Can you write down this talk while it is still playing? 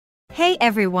Hey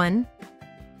everyone!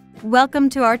 Welcome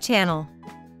to our channel.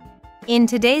 In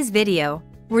today's video,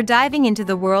 we're diving into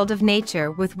the world of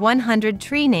nature with 100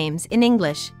 tree names in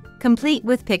English, complete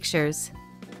with pictures.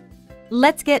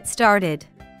 Let's get started.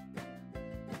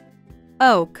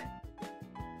 Oak.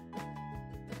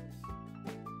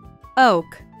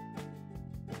 Oak.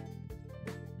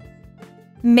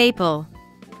 Maple.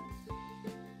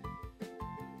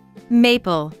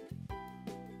 Maple.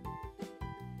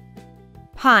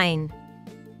 Pine.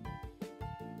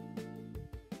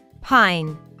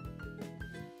 Pine.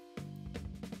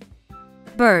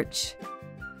 Birch.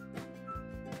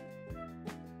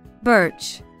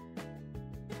 Birch.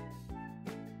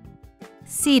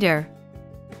 Cedar.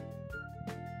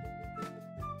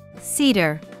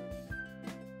 Cedar.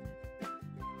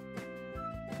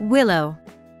 Willow.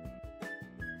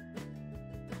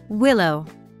 Willow.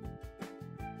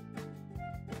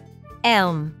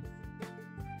 Elm.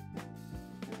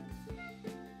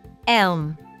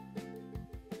 Elm.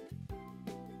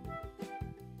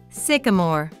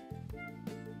 Sycamore.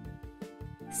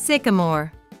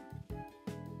 Sycamore.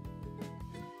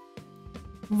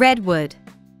 Redwood.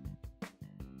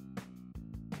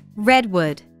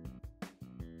 Redwood.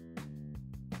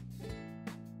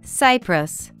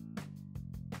 Cypress.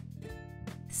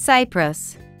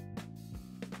 Cypress.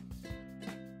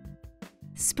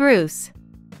 Spruce.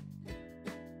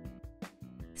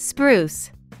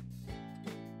 Spruce.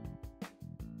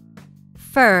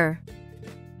 Fir.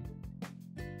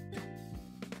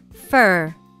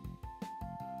 Fir.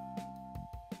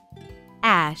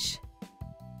 Ash.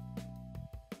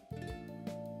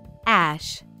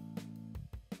 Ash.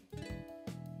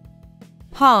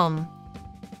 Palm.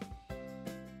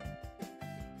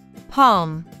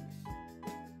 Palm.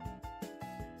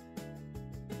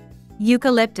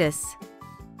 Eucalyptus.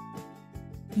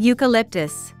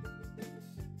 Eucalyptus.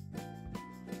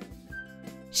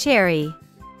 Cherry.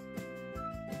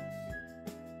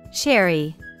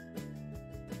 Cherry.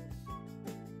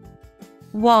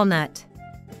 Walnut.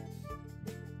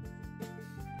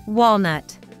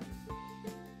 Walnut.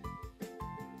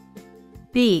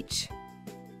 Beech.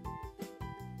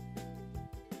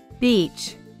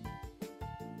 Beech.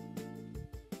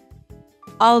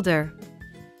 Alder.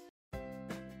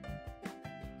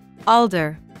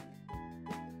 Alder.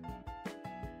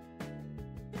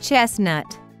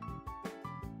 Chestnut.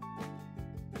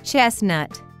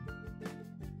 Chestnut.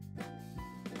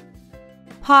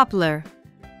 Poplar.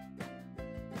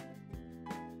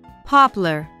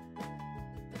 Poplar.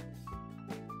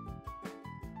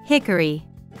 Hickory.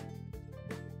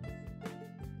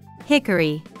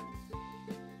 Hickory.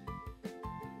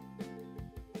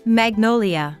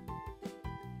 Magnolia.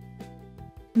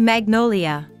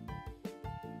 Magnolia.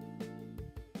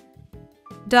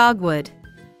 Dogwood.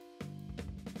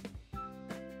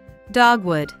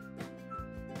 Dogwood.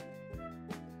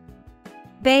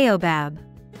 Baobab.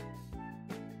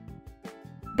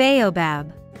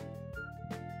 Baobab.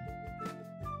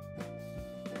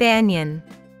 Banyan.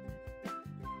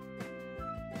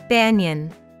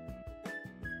 Banyan.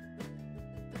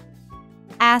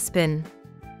 Aspen.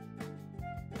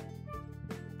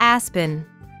 Aspen.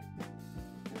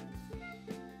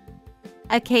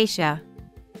 Acacia.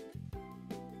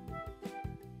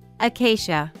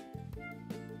 Acacia.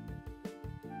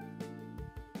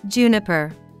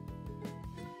 Juniper.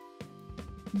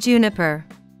 Juniper.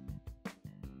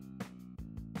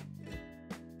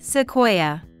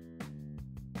 Sequoia.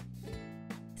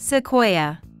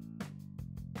 Sequoia.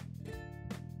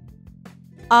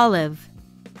 Olive.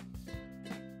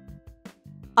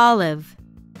 Olive.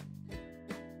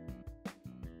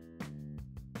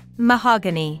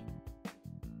 Mahogany.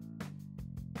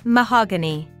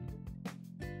 Mahogany.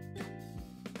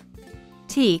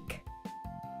 Teak.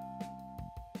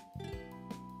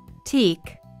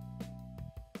 Teak.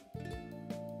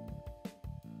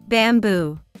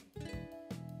 Bamboo.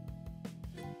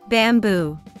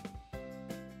 Bamboo.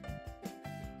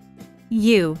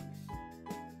 Yew.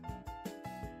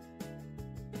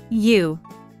 Yew.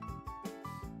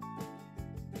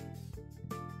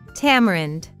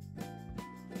 Tamarind.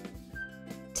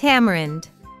 Tamarind.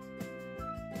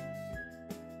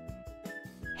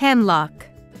 Hemlock.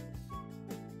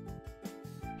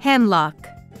 Hemlock.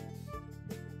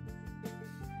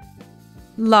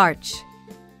 Larch.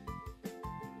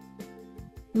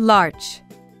 Larch.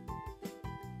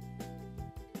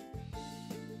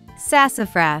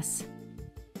 Sassafras.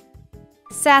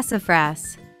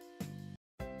 Sassafras.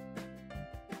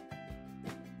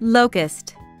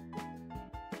 Locust.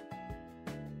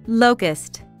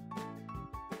 Locust.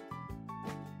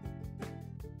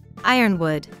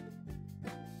 Ironwood.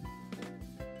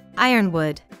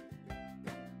 Ironwood.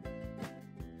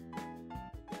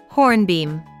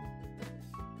 hornbeam,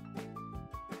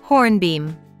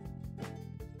 hornbeam.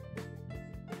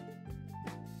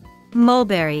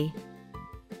 Mulberry,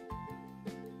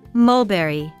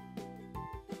 mulberry.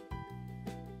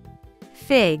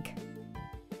 Fig,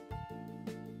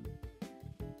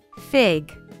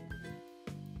 fig.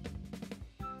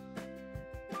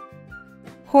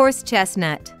 Horse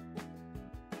chestnut,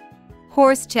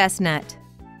 horse chestnut.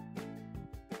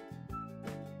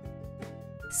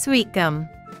 Sweet gum,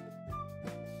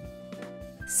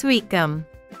 sweet gum.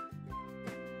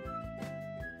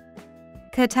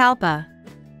 Catalpa,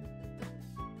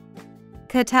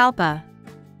 catalpa.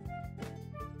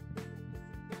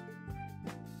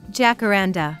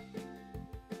 Jacaranda,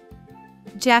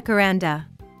 jacaranda.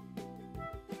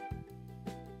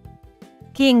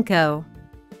 Ginkgo,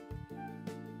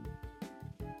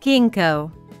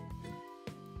 ginkgo.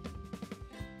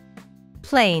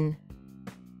 Plain,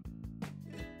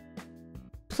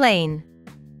 plain.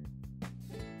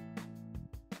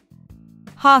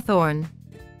 Hawthorn,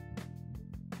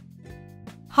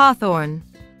 hawthorn.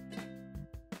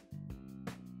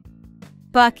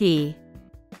 Bucky,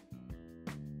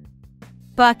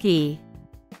 bucky.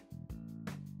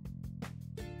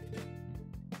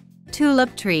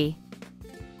 Tulip tree,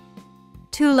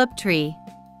 tulip tree.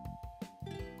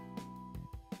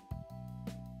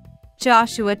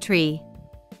 Joshua tree,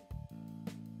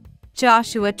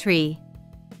 Joshua tree.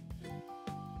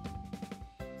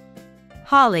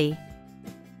 Holly,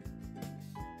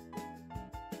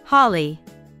 holly.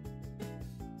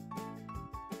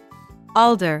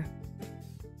 Alder,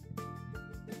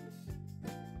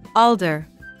 alder.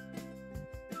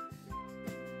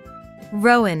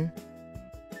 Rowan,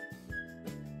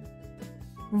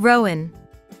 rowan.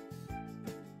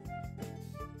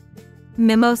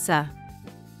 Mimosa,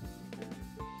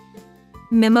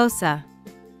 mimosa.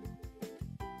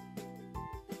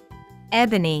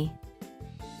 Ebony,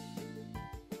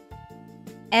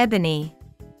 ebony.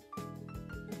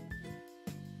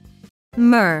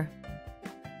 Myrrh,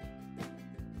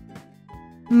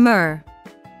 myrrh.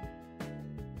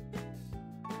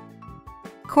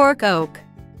 Cork oak,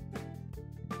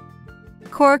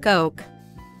 cork oak.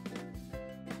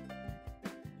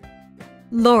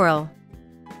 Laurel,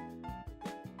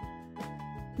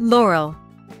 laurel.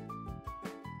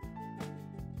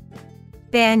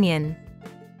 Banyan,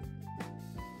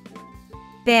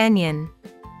 banyan.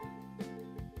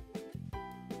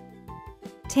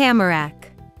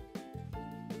 Tamarack,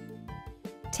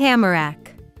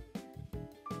 tamarack.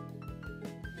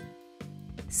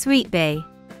 Sweet bay,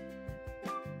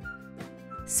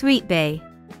 sweet bay.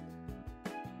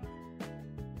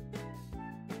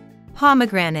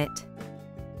 Pomegranate,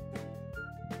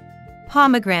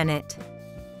 pomegranate.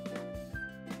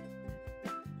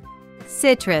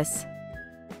 Citrus,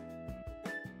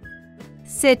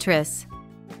 citrus.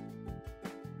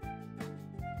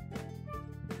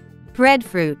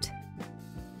 Breadfruit,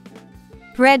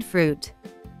 breadfruit.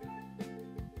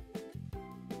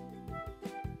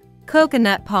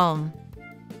 Coconut palm,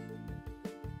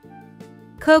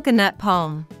 coconut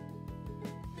palm.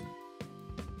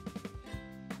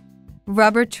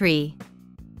 Rubber tree,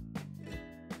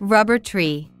 rubber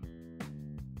tree.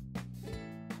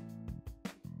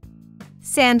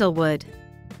 Sandalwood,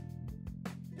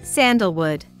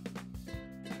 sandalwood.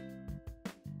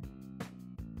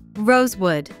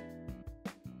 Rosewood,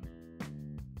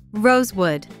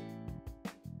 rosewood.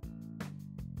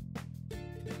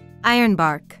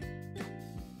 Ironbark,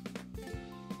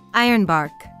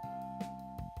 ironbark.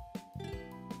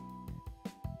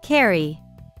 Carry,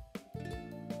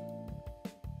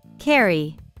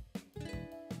 carry.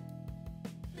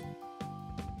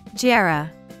 Jarrah,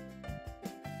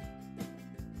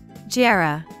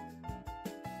 jarrah.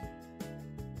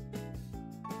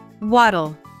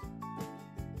 Wattle,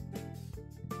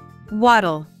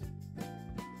 wattle.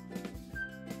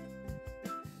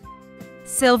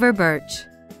 Silver birch,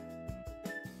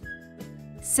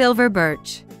 silver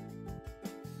birch.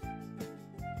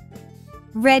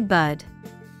 Redbud,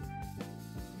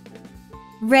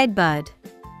 redbud.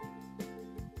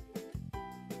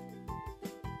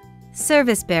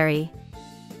 Serviceberry,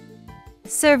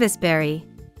 serviceberry.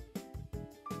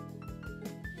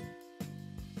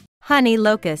 Honey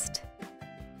locust,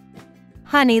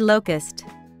 honey locust.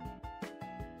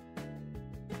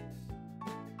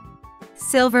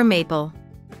 Silver maple,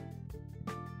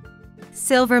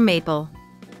 silver maple.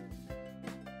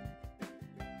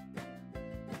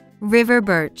 River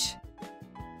birch,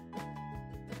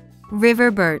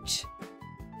 river birch.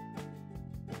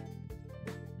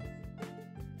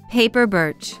 Paper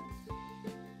birch,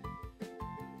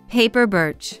 paper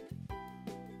birch.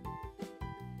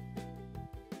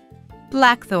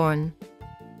 Blackthorn.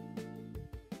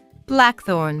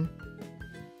 Blackthorn.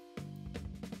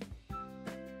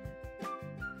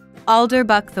 Alder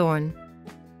buckthorn.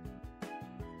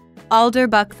 Alder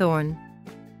buckthorn.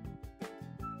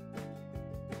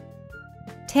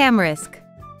 Tamarisk.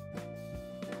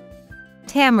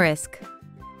 Tamarisk.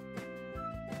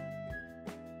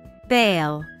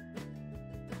 Bale.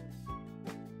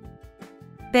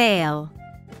 Bale.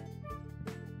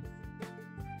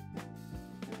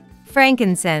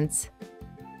 Frankincense.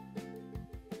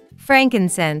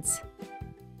 Frankincense.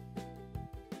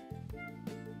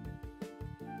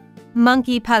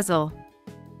 Monkey puzzle.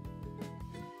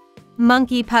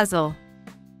 Monkey puzzle.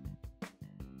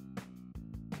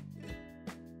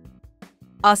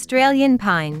 Australian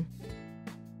pine.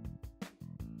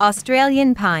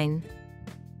 Australian pine.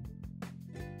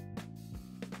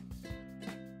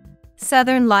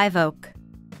 Southern live oak.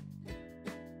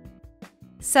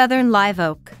 Southern live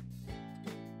oak.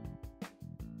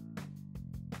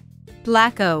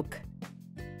 Black oak.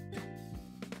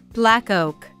 Black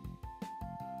oak.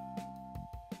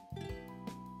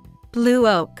 Blue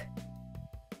oak.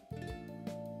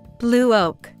 Blue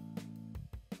oak.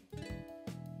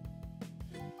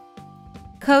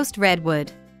 Coast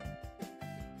redwood.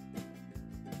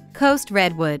 Coast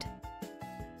redwood.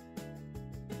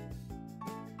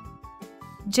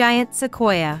 Giant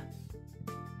sequoia.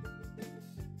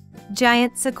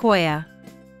 Giant sequoia.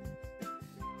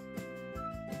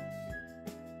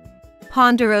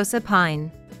 Ponderosa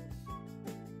pine.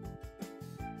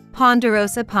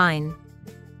 Ponderosa pine.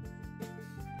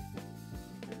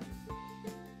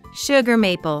 Sugar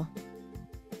maple.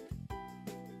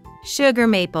 Sugar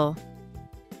maple.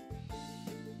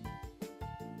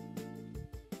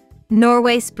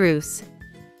 Norway spruce.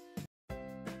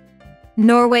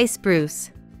 Norway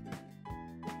spruce.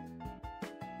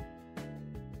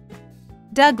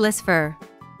 Douglas fir.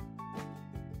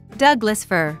 Douglas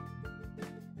fir.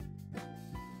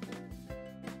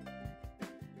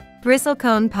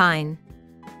 Bristlecone pine.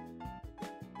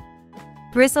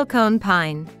 Bristlecone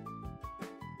pine.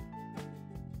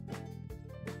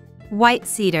 White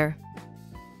cedar.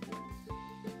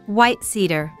 White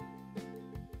cedar.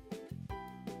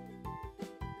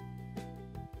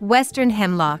 Western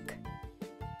hemlock.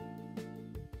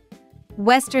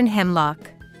 Western hemlock.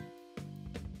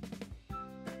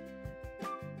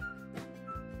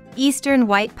 Eastern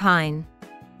white pine.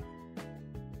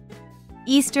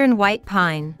 Eastern white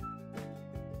pine.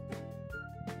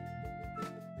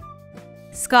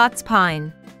 Scots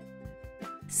pine.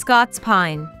 Scots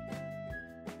pine.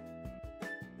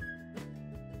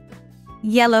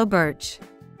 Yellow birch.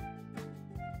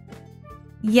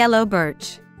 Yellow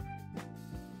birch.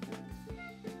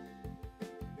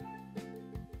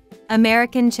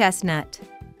 American chestnut.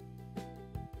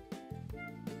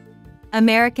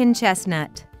 American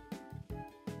chestnut.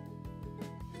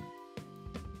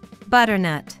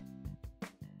 Butternut.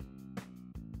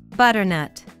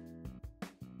 Butternut.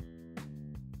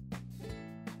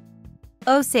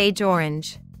 Osage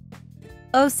orange.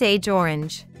 Osage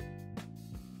orange.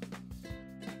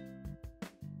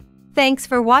 Thanks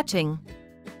for watching.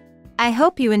 I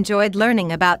hope you enjoyed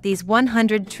learning about these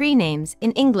 100 tree names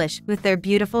in English with their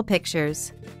beautiful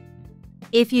pictures.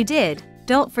 If you did,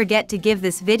 don't forget to give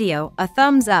this video a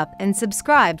thumbs up and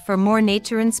subscribe for more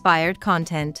nature-inspired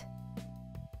content.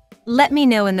 Let me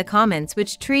know in the comments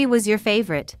which tree was your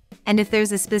favorite, and if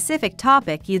there's a specific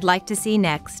topic you'd like to see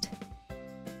next.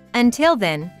 Until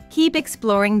then, keep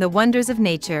exploring the wonders of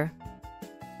nature.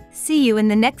 See you in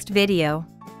the next video.